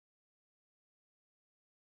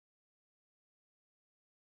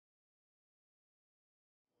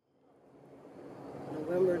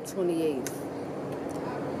28th,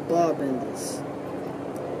 Bar Bendas.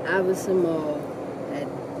 Iverson Mall at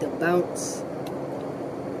the bounce.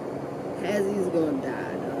 Hazzy's gonna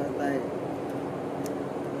die, dog. Like,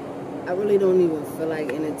 I really don't even feel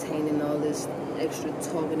like entertaining all this extra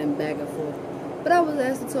talking and back and forth. But I was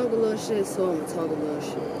asked to talk a little shit, so I'm gonna talk a little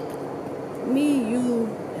shit. Me, you,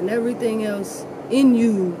 and everything else in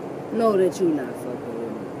you know that you not fucking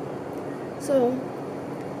with me. So,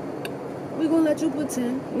 we gonna let you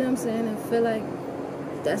pretend, you know what I'm saying, and feel like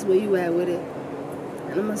that's where you at with it.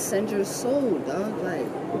 And I'm gonna send your soul, dog. Like,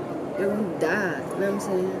 you're gonna die, you know what I'm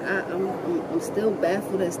saying? I'm still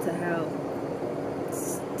baffled as to how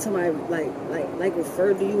somebody like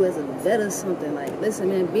referred to you as a vet or something. Like, listen,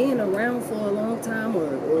 man, being around for a long time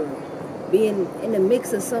or being in the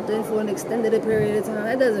mix of something for an extended period of time,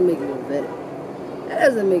 that doesn't make you a vet. That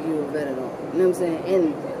doesn't make you a vet at all. You know what I'm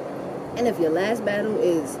saying? And if your last battle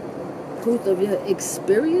is proof of your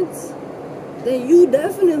experience, then you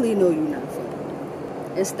definitely know you're not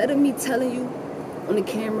fucking. Instead of me telling you on the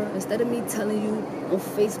camera, instead of me telling you on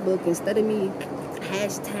Facebook, instead of me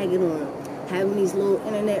hashtagging or having these little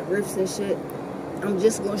internet riffs and shit, I'm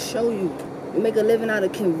just gonna show you. You make a living out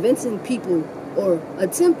of convincing people or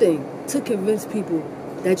attempting to convince people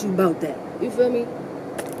that you about that. You feel me?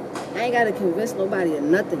 I ain't gotta convince nobody of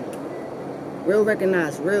nothing. Real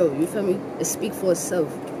recognize real, you feel me? It speak for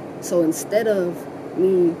itself. So instead of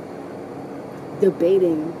me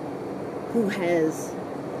debating who has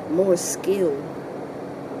more skill,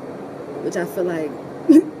 which I feel like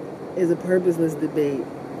is a purposeless debate,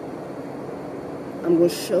 I'm going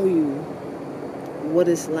to show you what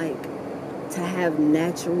it's like to have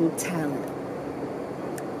natural talent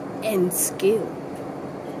and skill.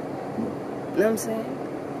 You know what I'm saying?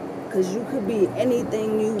 Because you could be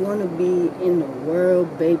anything you want to be in the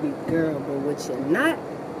world, baby girl, but what you're not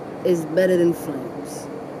is better than Flames.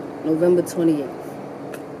 November 28th.